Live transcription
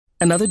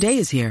Another day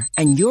is here,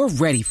 and you're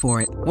ready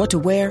for it. What to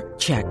wear?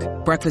 Check.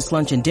 Breakfast,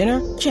 lunch, and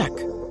dinner? Check.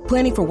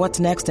 Planning for what's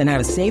next and how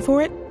to save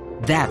for it?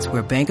 That's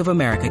where Bank of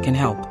America can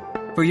help.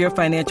 For your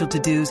financial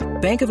to-dos,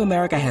 Bank of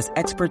America has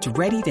experts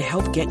ready to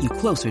help get you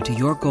closer to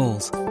your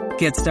goals.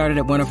 Get started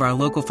at one of our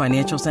local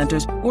financial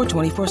centers or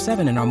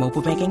 24/7 in our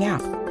mobile banking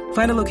app.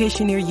 Find a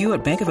location near you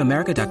at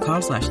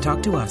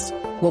bankofamerica.com/talktous.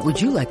 What would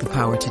you like the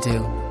power to do?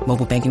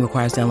 Mobile banking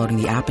requires downloading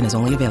the app and is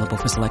only available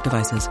for select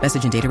devices.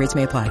 Message and data rates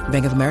may apply.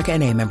 Bank of America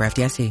N.A., member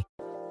FDIC.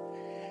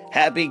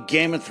 Happy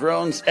Game of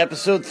Thrones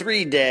Episode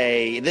 3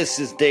 Day. This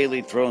is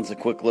Daily Thrones, a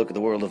quick look at the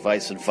world of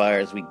Ice and Fire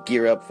as we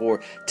gear up for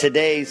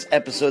today's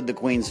episode, The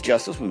Queen's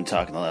Justice. We've been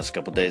talking the last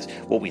couple of days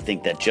what we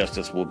think that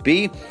justice will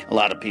be. A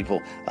lot of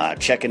people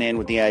checking in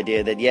with the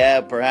idea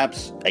that,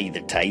 perhaps either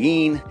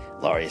Tyene,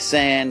 Laria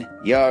Sand,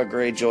 Yara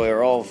Greyjoy,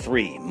 or all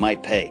three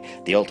might pay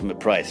the ultimate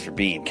price for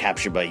being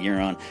captured by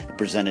Euron and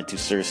presented to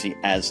Cersei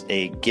as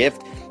a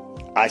gift.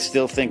 I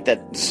still think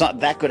that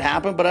that could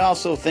happen, but I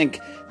also think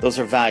those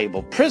are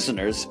valuable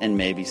prisoners, and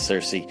maybe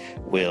Cersei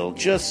will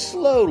just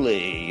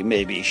slowly,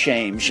 maybe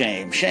shame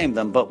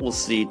them, but we'll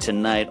see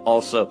tonight.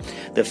 Also,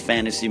 the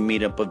fantasy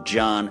meetup of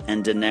Jon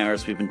and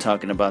Daenerys. We've been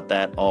talking about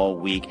that all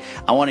week.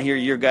 I want to hear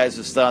your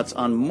guys' thoughts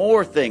on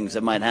more things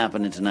that might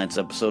happen in tonight's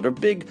episode, or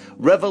big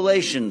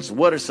revelations.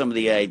 What are some of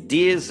the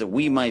ideas that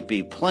we might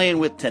be playing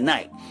with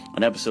tonight?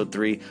 On Episode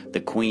 3,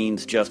 The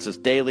Queen's Justice.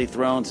 Daily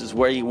Thrones is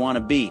where you want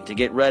to be to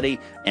get ready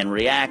and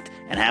react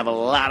and have a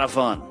lot of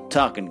fun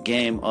talking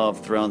Game of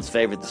Thrones.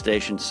 Favorite the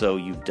station so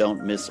you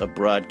don't miss a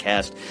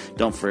broadcast.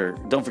 Don't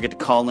forget to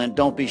call in.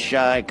 Don't be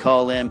shy.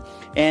 Call in.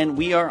 And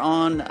we are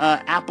on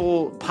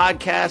Apple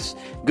Podcasts,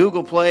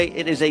 Google Play.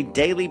 It is a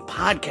daily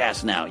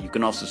podcast now. You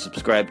can also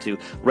subscribe to,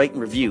 rate and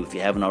review if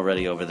you haven't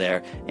already over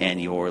there and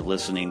you're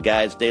listening.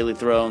 Guys, Daily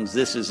Thrones,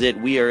 this is it.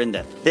 We are in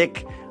the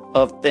thick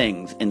of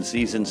things in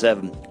Season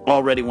 7.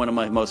 Already one of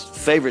my most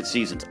favorite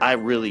seasons. I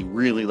really,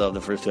 really love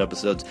the first two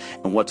episodes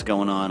and what's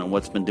going on and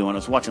what's been doing. I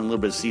was watching a little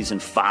bit of Season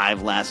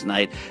 5 last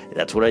night.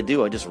 That's what I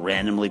do. I just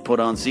randomly put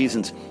on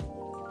seasons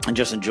and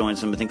just enjoying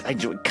some of the things.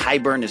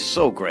 Qyburn is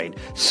so great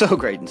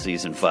in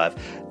Season 5.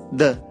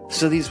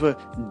 So these were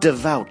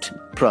devout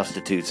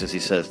prostitutes, as he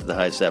says to the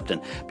High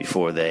Septon,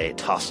 before they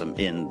toss him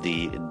in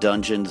the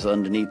dungeons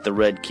underneath the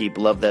Red Keep.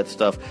 Love that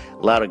stuff.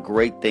 A lot of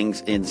great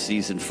things in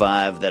Season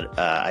 5 that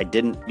I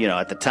didn't,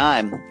 at the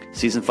time.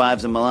 Season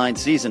 5's a maligned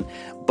season,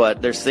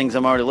 but there's things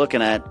I'm already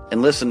looking at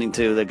and listening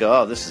to that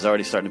go, this is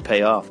already starting to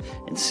pay off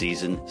in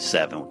Season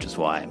 7, which is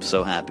why I'm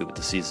so happy with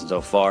the season so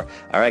far.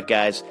 All right,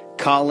 guys,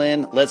 call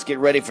in. Let's get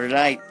ready for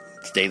tonight.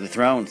 It's Daily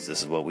Thrones.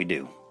 This is what we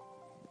do.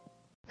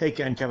 Hey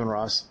Ken, Kevin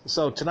Ross.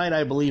 So tonight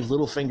I believe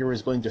Littlefinger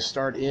is going to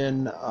start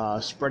in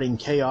spreading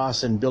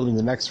chaos and building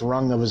the next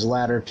rung of his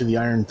ladder to the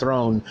Iron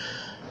Throne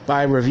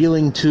by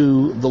revealing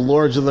to the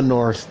Lords of the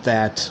North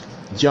that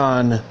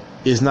Jon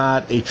is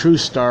not a true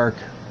Stark,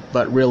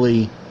 but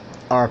really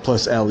R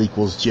plus L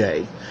equals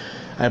J.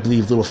 I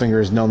believe Littlefinger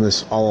has known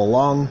this all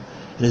along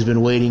and has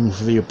been waiting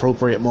for the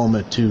appropriate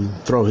moment to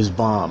throw his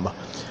bomb.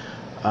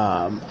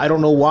 I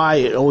don't know why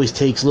it always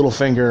takes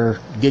Littlefinger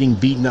getting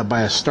beaten up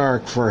by a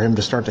Stark for him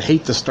to start to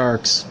hate the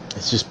Starks.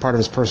 It's just part of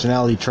his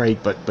personality trait,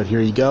 but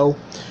here you go.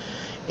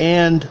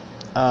 And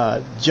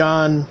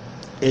Jon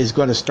is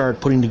going to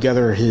start putting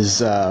together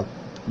his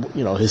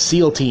his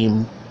SEAL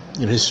team,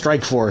 his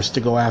strike force to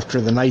go after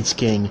the Night's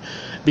King,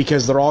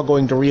 because they're all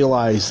going to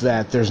realize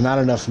that there's not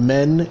enough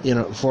men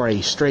for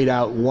a straight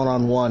out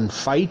one-on-one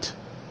fight,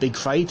 big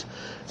fight.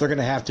 They're going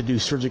to have to do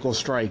surgical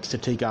strikes to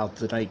take out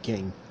the Night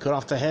King. Cut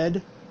off the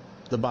head,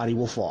 the body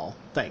will fall.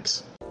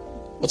 Thanks.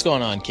 What's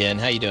going on, Ken?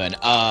 How you doing?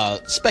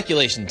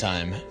 Speculation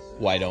time.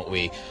 Why don't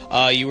we?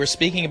 You were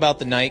speaking about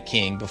the Night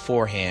King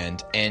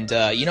beforehand, and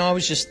I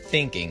was just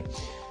thinking,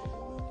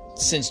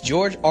 since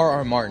George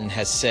R.R. Martin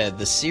has said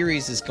the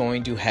series is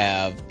going to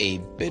have a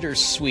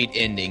bittersweet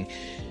ending,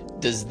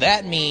 does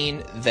that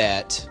mean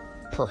that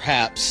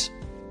perhaps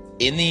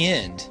in the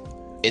end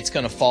it's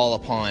going to fall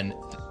upon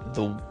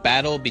the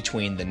battle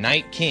between the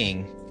Night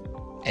King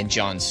and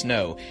Jon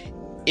Snow,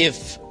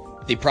 if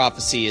the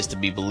prophecy is to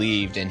be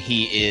believed and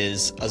he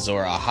is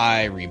Azor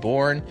Ahai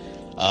reborn,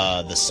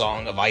 the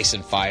Song of Ice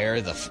and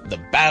Fire, the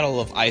Battle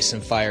of Ice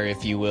and Fire,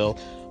 if you will?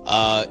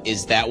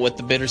 Is that what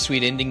the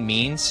bittersweet ending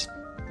means?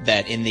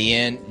 That in the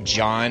end,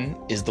 Jon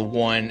is the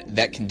one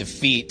that can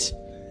defeat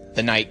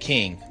the Night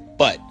King,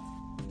 but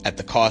at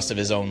the cost of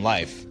his own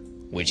life,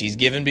 which he's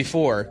given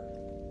before,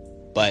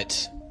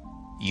 but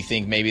you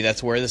think maybe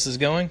that's where this is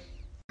going?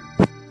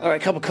 All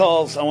right, a couple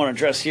calls I want to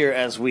address here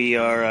as we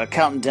are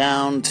counting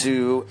down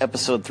to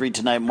Episode 3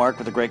 tonight. Mark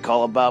with a great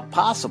call about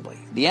possibly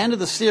the end of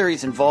the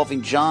series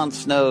involving Jon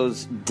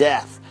Snow's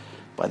death.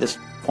 By this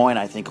point,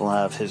 I think he'll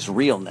have his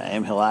real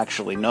name. He'll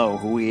actually know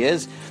who he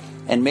is.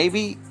 And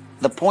maybe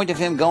the point of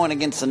him going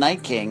against the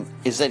Night King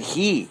is that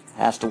he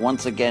has to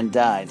once again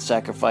die and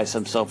sacrifice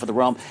himself for the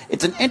realm.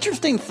 It's an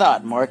interesting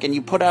thought, Mark, and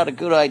you put out a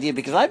good idea,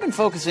 because I've been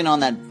focusing on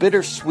that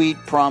bittersweet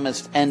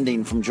promised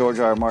ending from George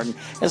R. R. Martin.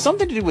 It has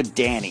something to do with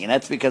Dany, and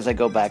that's because I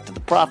go back to the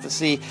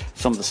prophecy,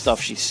 some of the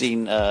stuff she's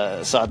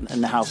saw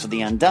in the House of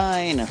the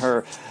Undying, and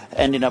her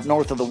ending up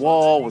north of the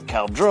Wall with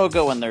Khal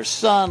Drogo and their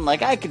son.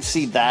 Like, I could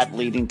see that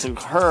leading to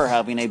her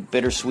having a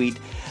bittersweet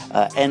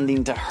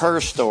ending to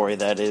her story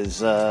that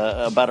is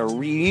about a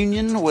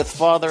reunion with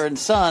father and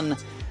son,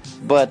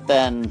 but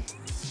then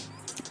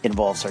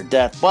involves her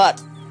death.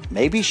 But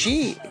maybe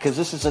she, because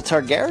this is a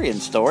Targaryen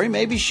story,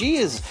 maybe she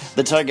is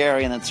the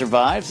Targaryen that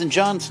survives, and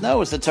Jon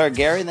Snow is the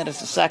Targaryen that has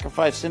to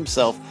sacrifice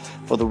himself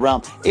for the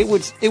realm. It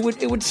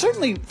would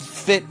certainly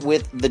fit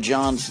with the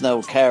Jon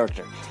Snow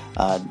character.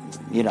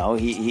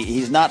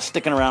 He's not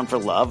sticking around for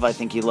love. I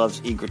think he loves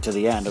Ygritte to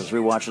the end. I was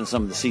rewatching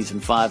some of the season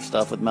 5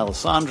 stuff with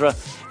Melisandre.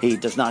 He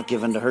does not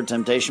give in to her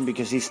temptation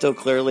because he still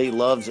clearly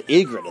loves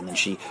Ygritte. And then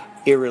she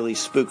eerily,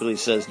 spookily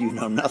says, "You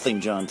know nothing,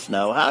 Jon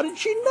Snow." How did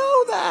she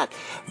know that?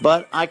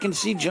 But I can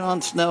see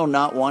Jon Snow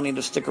not wanting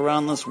to stick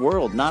around this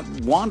world, not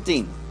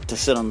wanting to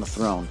sit on the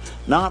throne,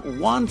 not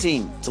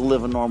wanting to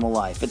live a normal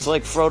life. It's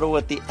like Frodo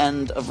at the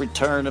end of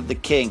Return of the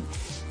King.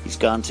 He's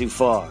gone too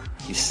far.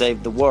 He's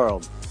saved the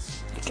world.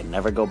 Can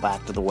never go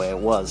back to the way it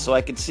was. So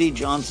I could see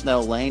Jon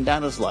Snow laying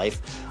down his life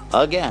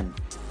again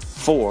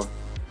for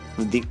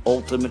the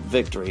ultimate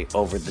victory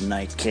over the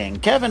Night King.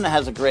 Kevin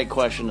has a great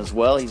question as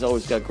well. He's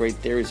always got great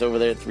theories over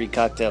there at 3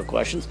 Cocktail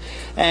Questions.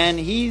 And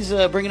he's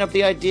bringing up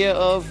the idea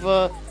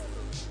of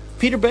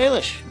Peter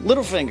Baelish,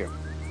 Littlefinger,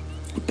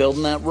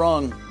 building that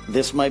rung.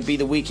 This might be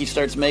the week he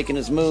starts making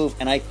his move,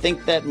 and I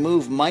think that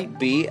move might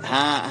be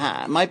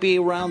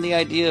around the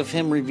idea of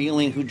him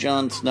revealing who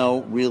Jon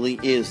Snow really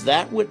is.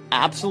 That would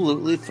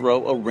absolutely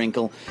throw a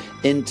wrinkle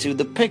into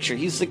the picture.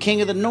 He's the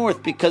King of the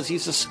North because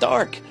he's a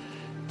Stark.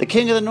 The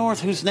King of the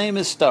North whose name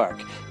is Stark.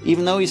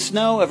 Even though he's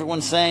Snow,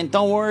 everyone's saying,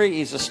 don't worry,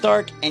 he's a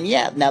Stark. And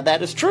yeah, now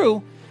that is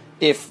true.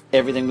 If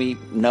everything we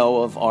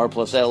know of R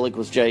plus L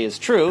equals J is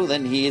true,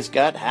 then he has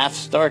got half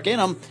Stark in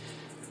him.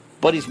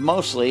 But he's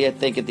mostly, I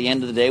think, at the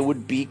end of the day,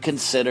 would be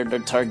considered a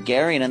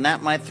Targaryen, and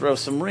that might throw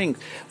some different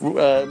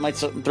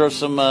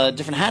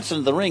hats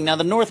into the ring. Now,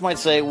 the North might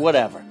say,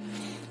 whatever.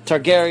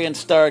 Targaryen,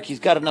 Stark, he's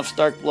got enough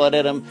Stark blood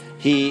in him.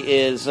 He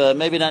is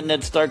maybe not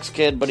Ned Stark's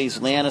kid, but he's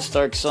Lyanna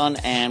Stark's son,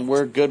 and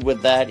we're good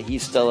with that.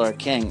 He's still our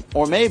king.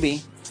 Or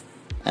maybe,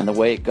 and the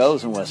way it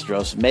goes in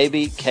Westeros,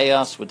 maybe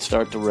chaos would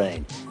start to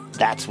reign.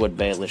 That's what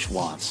Baelish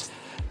wants.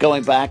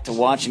 Going back to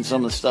watching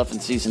some of the stuff in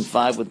Season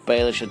 5 with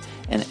Baelish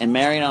and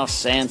marrying off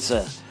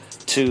Sansa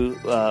to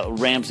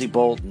Ramsay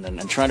Bolton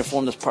and trying to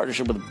form this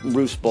partnership with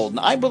Roose Bolton.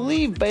 I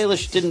believe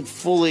Baelish didn't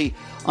fully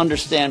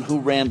understand who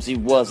Ramsay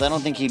was. I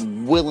don't think he'd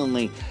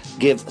willingly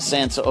give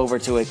Sansa over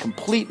to a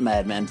complete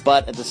madman,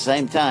 but at the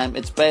same time,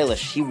 it's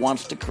Baelish. He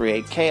wants to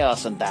create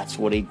chaos, and that's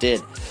what he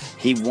did.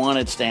 He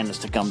wanted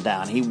Stannis to come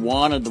down. He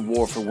wanted the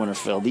war for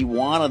Winterfell. He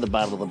wanted the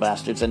Battle of the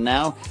Bastards, and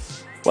now,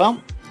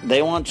 well,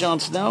 they want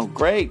Jon Snow?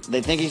 Great.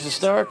 They think he's a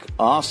Stark?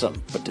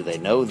 Awesome. But do they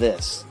know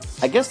this?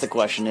 I guess the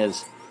question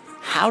is,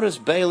 how does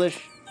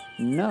Baelish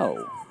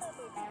know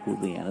who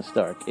Lyanna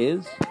Stark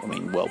is? I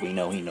mean, well, we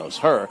know he knows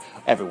her.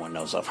 Everyone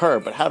knows of her.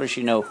 But how does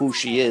she know who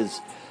she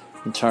is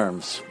in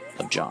terms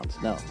of Jon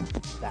Snow?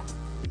 That is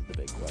the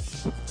big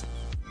question.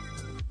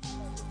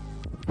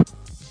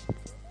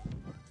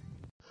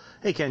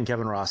 Hey, Ken,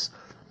 Kevin Ross.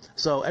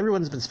 So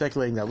everyone's been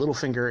speculating that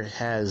Littlefinger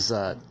has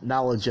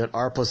knowledge at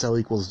R plus L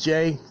equals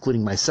J,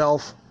 including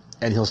myself,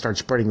 and he'll start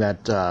spreading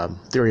that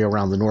theory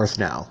around the North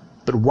now.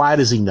 But why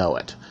does he know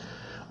it?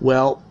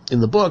 Well,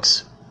 in the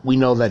books, we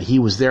know that he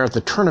was there at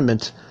the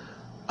tournament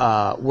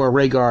where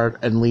Rhaegar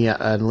and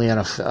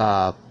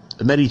Lyanna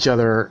met each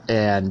other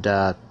and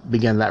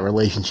began that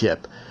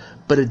relationship.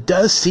 But it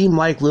does seem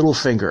like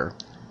Littlefinger,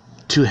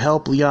 to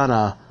help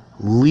Lyanna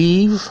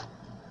leave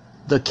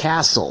the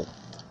castle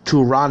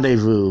to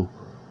rendezvous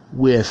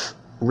with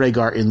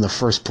Rhaegar in the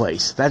first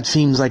place. That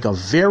seems like a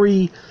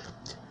very,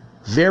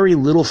 very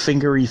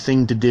Littlefingery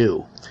thing to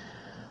do,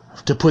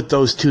 to put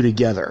those two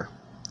together.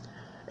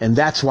 And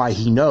that's why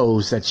he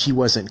knows that she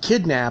wasn't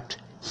kidnapped.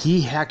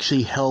 He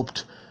actually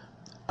helped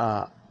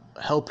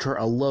her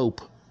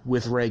elope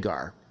with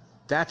Rhaegar.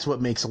 That's what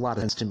makes a lot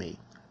of sense to me.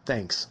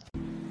 Thanks.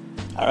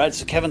 All right,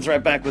 so Kevin's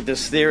right back with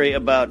this theory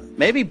about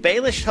maybe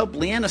Baelish helped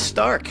Lyanna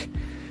Stark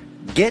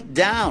get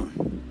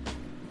down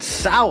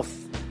south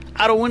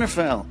out of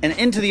Winterfell and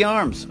into the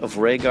arms of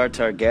Rhaegar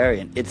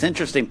Targaryen. It's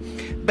interesting.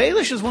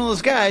 Baelish is one of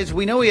those guys,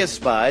 we know he has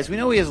spies, we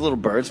know he has little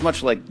birds,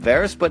 much like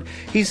Varys, but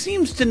he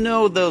seems to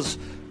know those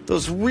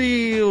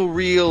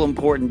real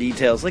important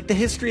details, like the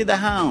history of the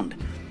Hound.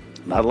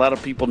 Not a lot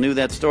of people knew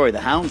that story.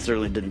 The Hound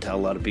certainly didn't tell a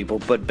lot of people,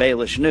 but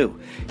Baelish knew.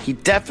 He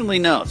definitely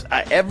knows.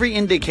 Every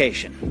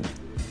indication.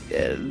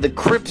 The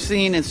crypt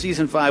scene in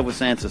Season 5 with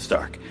Sansa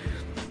Stark,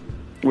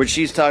 where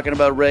she's talking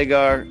about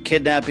Rhaegar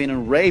kidnapping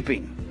and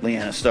raping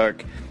Lyanna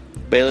Stark.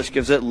 Baelish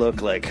gives it a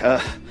look like,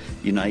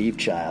 you naive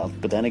child.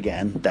 But then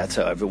again, that's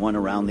how everyone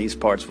around these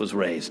parts was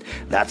raised.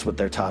 That's what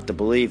they're taught to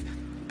believe.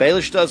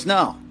 Baelish does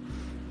know.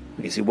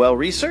 Is he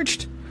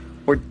well-researched?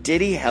 Or did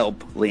he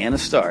help Lyanna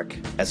Stark,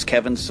 as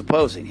Kevin's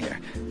supposing here,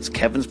 as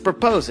Kevin's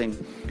proposing,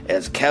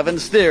 as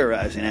Kevin's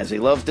theorizing, as he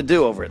loves to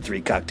do over at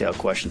 3 Cocktail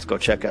Questions? Go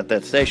check out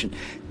that station.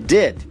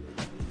 Did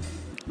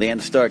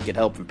Lyanna Stark get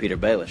help from Peter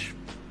Baelish?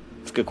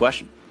 It's a good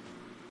question.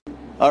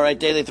 All right,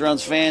 Daily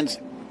Thrones fans,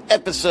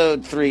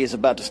 Episode 3 is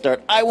about to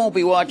start. I won't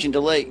be watching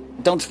delay.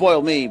 Don't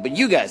spoil me, but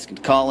you guys can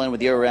call in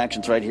with your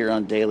reactions right here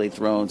on Daily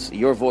Thrones.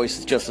 Your voice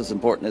is just as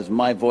important as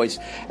my voice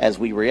as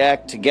we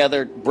react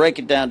together, break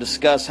it down,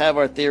 discuss, have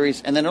our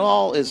theories, and then it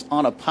all is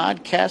on a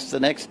podcast the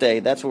next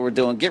day. That's what we're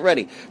doing. Get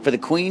ready for the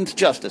Queen's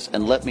Justice,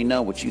 and let me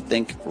know what you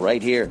think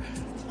right here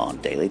on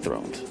Daily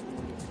Thrones.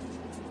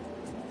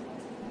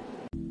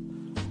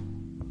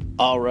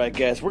 All right,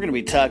 guys, we're going to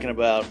be talking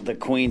about the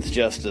Queen's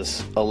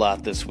Justice a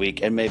lot this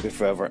week, and maybe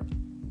forever.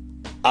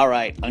 All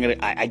right,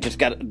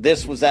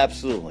 this was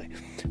absolutely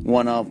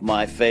one of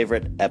my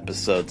favorite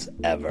episodes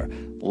ever.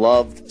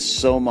 Loved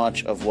so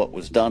much of what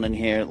was done in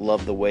here.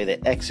 Loved the way they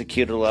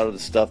executed a lot of the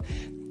stuff.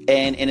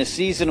 And in a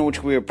season in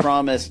which we were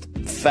promised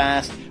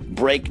fast,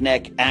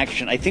 breakneck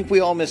action, I think we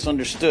all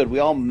misunderstood. We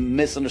all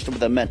misunderstood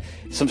what that meant.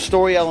 Some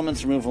story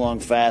elements move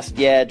along fast.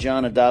 Yeah,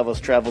 Jon and Davos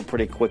traveled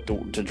pretty quick to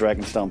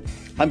Dragonstone.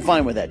 I'm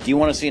fine with that. Do you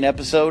want to see an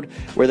episode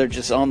where they're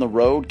just on the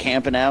road,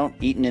 camping out,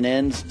 eating in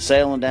inns,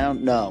 sailing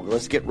down? No,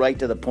 let's get right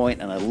to the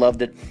point, and I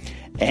loved it.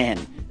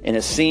 And in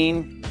a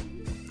scene,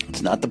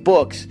 it's not the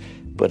books,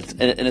 but it's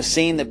in a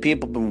scene that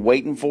people have been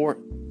waiting for,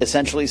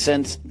 essentially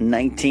since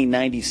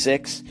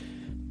 1996,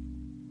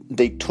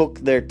 they took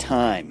their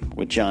time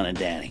with Jon and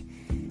Dany.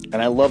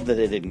 And I love that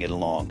they didn't get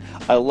along.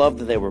 I love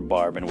that they were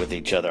barbing with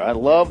each other. I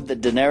love that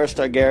Daenerys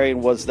Targaryen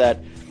was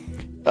that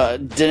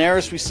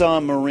Daenerys we saw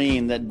in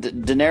Meereen, that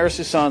Daenerys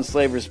we saw in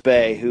Slaver's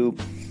Bay, who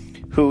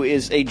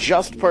is a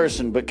just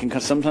person but can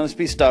sometimes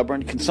be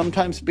stubborn, can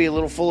sometimes be a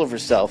little full of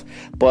herself,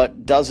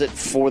 but does it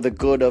for the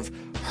good of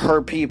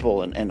her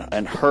people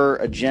and her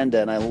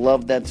agenda. And I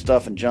love that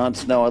stuff. And Jon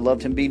Snow, I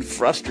loved him being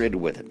frustrated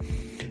with it.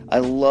 I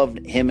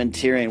loved him and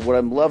Tyrion. What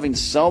I'm loving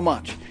so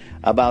much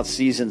about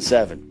Season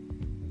 7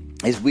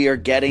 is we are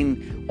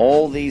getting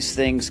all these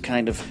things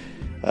kind of,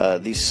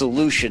 these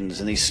solutions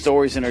and these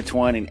stories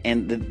intertwining.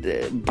 And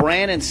the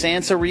Bran and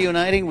Sansa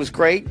reuniting was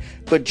great,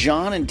 but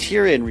Jon and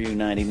Tyrion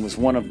reuniting was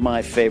one of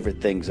my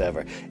favorite things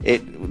ever.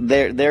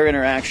 Their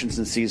interactions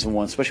in Season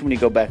 1, especially when you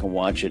go back and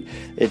watch it,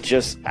 it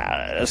just,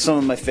 some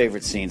of my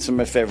favorite scenes, some of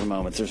my favorite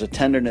moments. There's a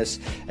tenderness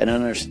and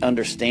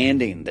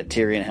understanding that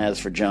Tyrion has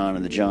for Jon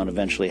and that Jon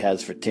eventually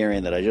has for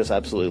Tyrion that I just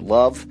absolutely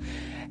love.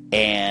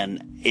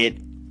 And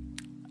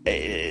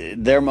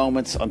their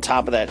moments on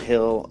top of that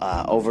hill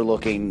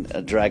overlooking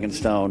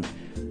Dragonstone,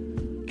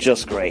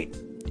 just great.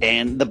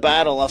 And the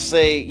battle, I'll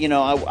say,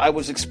 I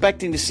was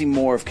expecting to see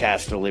more of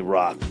Casterly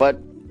Rock, but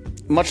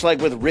much like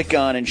with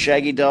Rickon and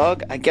Shaggy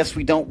Dog, I guess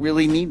we don't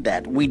really need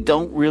that. We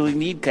don't really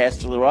need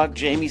Casterly Rock.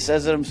 Jaime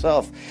says it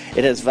himself.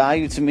 It has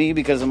value to me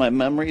because of my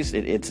memories.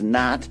 It's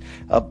not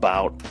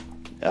about...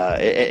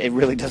 it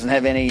really doesn't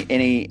have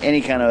any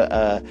kind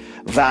of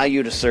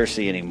value to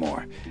Cersei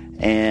anymore.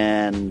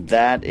 And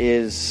that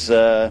is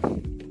the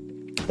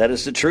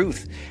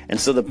truth. And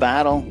so the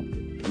battle,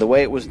 the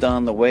way it was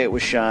done, the way it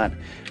was shot,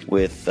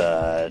 with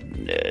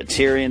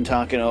Tyrion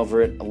talking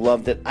over it, I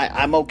loved it.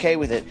 I'm okay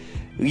with it.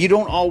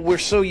 We're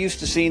so used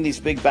to seeing these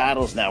big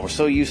battles now. We're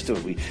so used to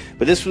it.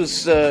 But this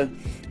was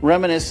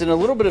reminiscent a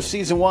little bit of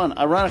Season 1.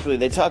 Ironically,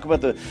 they talk about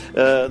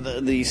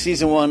the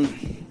Season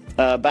 1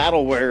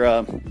 battle where,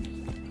 it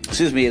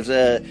was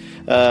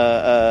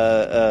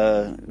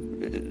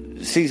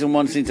Season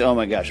 1, Season 2, oh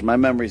my gosh, my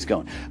memory's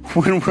going.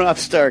 When Robb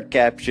Stark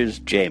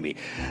captures Jaime,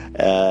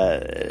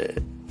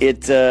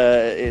 it's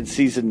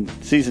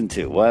season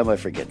 2. Why am I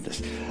forgetting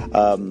this?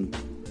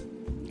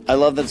 I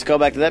love that. Let's go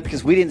back to that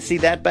because we didn't see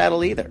that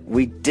battle either.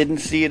 We didn't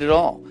see it at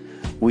all.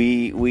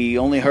 We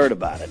only heard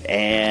about it,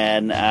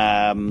 and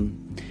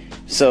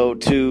so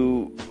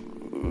to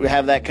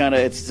have that kind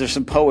of, there's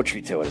some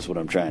poetry to it, is what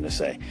I'm trying to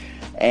say.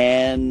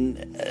 And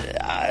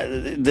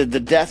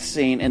the death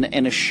scene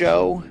in a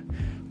show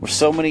where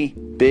so many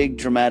big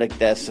dramatic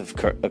deaths have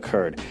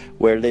occurred,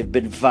 where they've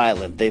been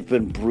violent, they've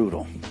been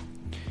brutal.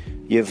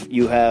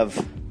 You have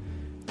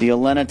the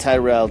Olenna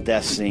Tyrell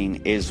death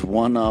scene is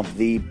one of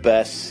the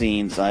best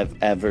scenes I've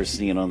ever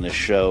seen on this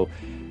show,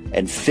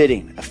 and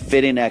a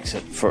fitting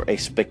exit for a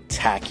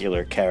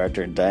spectacular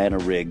character, Diana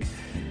Rigg.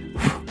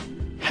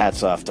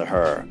 Hats off to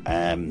her.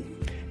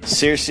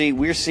 Cersei,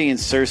 we're seeing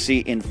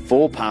Cersei in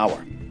full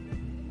power.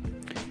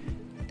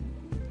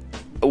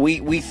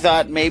 We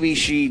thought maybe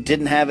she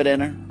didn't have it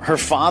in her. Her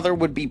father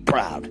would be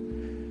proud.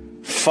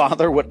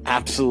 Father would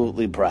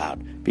absolutely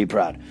be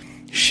proud.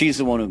 She's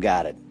the one who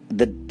got it.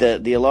 The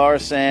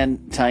Alara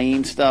Sand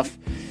Taim stuff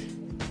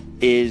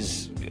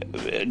is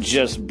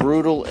just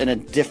brutal in a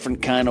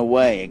different kind of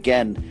way.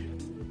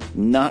 Again,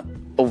 not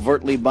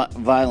overtly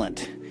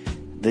violent.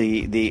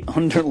 The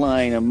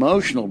underlying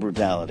emotional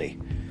brutality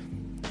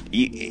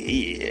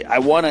I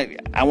want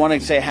to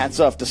say hats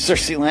off to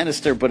Cersei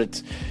Lannister, but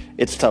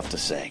it's tough to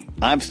say.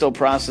 I'm still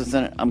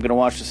processing it. I'm going to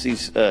watch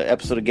this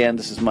episode again.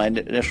 This is my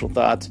initial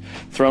thoughts.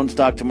 Thrones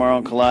Talk tomorrow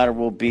on Collider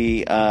will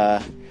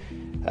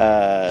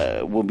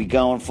be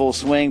going full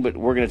swing, but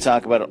we're going to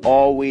talk about it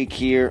all week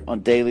here on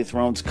Daily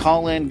Thrones.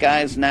 Call in,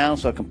 guys, now,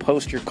 so I can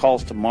post your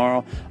calls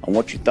tomorrow on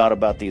what you thought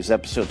about these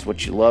episodes,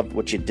 what you loved,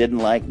 what you didn't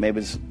like.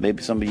 Maybe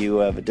some of you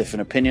have a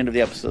different opinion of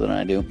the episode than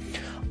I do.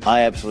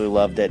 I absolutely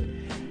loved it.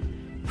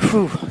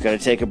 Whew, gotta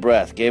take a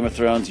breath. Game of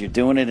Thrones, you're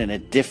doing it in a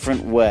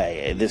different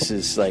way. This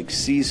is like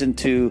Season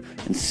 2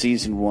 and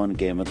Season 1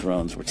 Game of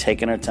Thrones. We're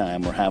taking our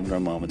time. We're having our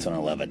moments, and I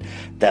love it.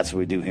 That's what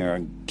we do here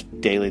on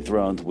Daily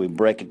Thrones. We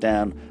break it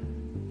down.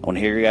 I want to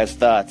hear your guys'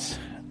 thoughts.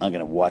 I'm going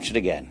to watch it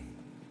again.